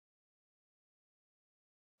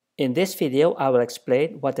In this video, I will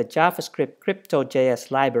explain what the JavaScript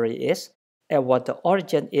CryptoJS library is and what the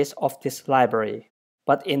origin is of this library.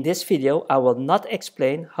 But in this video, I will not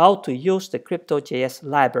explain how to use the CryptoJS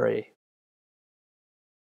library.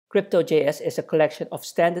 CryptoJS is a collection of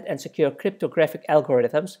standard and secure cryptographic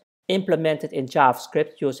algorithms implemented in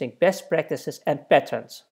JavaScript using best practices and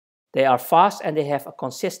patterns. They are fast and they have a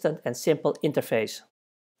consistent and simple interface.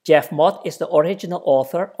 Jeff Mott is the original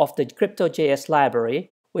author of the CryptoJS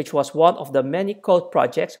library, which was one of the many code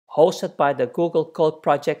projects hosted by the Google Code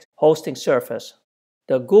Project hosting service.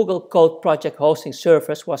 The Google Code Project hosting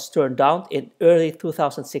service was turned down in early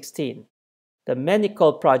 2016. The many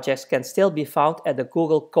code projects can still be found at the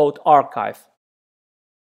Google Code Archive.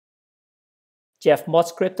 Jeff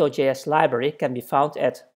Mott's CryptoJS library can be found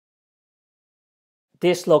at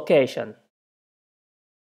this location.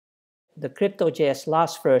 The CryptoJS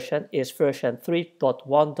last version is version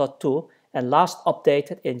 3.1.2 and last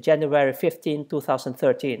updated in January 15,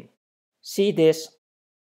 2013. See this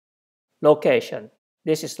location.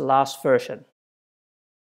 This is the last version.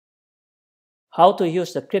 How to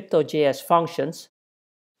use the CryptoJS functions.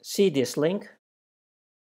 See this link.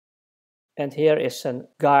 And here is a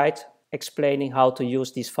guide explaining how to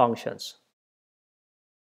use these functions.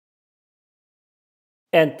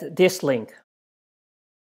 And this link.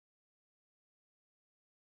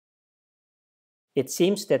 It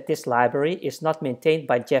seems that this library is not maintained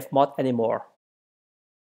by Jeff Mott anymore.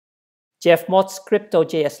 Jeff Mott's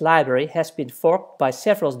CryptoJS library has been forked by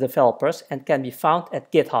several developers and can be found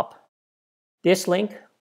at GitHub. This link,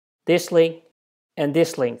 and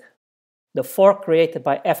this link. The fork created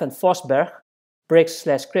by Evan Forsberg,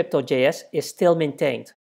 Bricks/CryptoJS, is still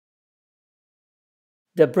maintained.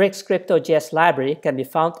 The Bricks CryptoJS library can be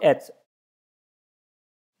found at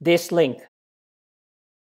this link.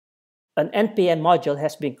 An NPM module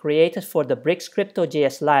has been created for the Bricks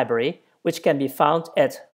CryptoJS library, which can be found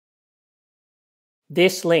at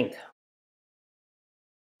this link.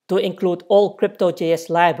 To include all CryptoJS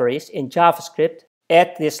libraries in JavaScript,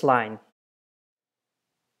 add this line.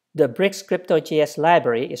 The Bricks CryptoJS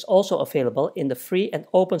library is also available in the free and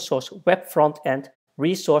open source web front-end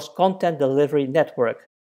resource content delivery network.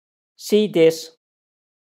 See this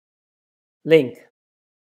link.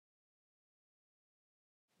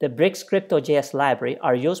 The Bricks CryptoJS library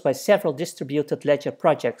are used by several distributed ledger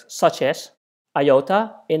projects such as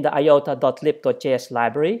IOTA in the iota.lib.js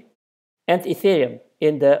library and Ethereum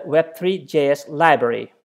in the Web3.js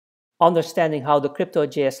library. Understanding how the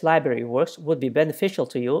CryptoJS library works would be beneficial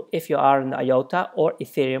to you if you are an IOTA or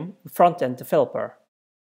Ethereum front-end developer.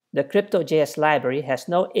 The CryptoJS library has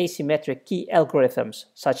no asymmetric key algorithms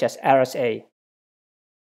such as RSA.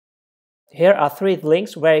 Here are 3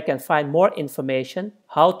 links where you can find more information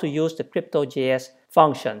how to use the CryptoJS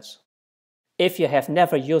functions. If you have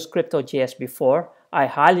never used CryptoJS before, I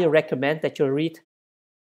highly recommend that you read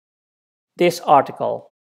this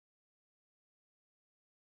article.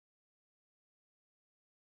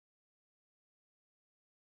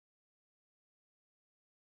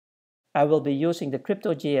 I will be using the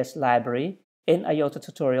CryptoJS library in IOTA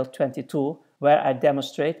tutorial 22, where I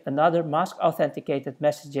demonstrate another mask-authenticated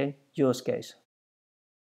messaging use case.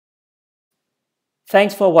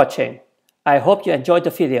 Thanks for watching. I hope you enjoyed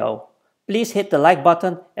the video. Please hit the like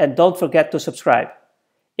button and don't forget to subscribe.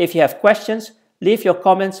 If you have questions, leave your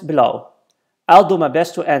comments below. I'll do my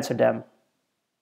best to answer them.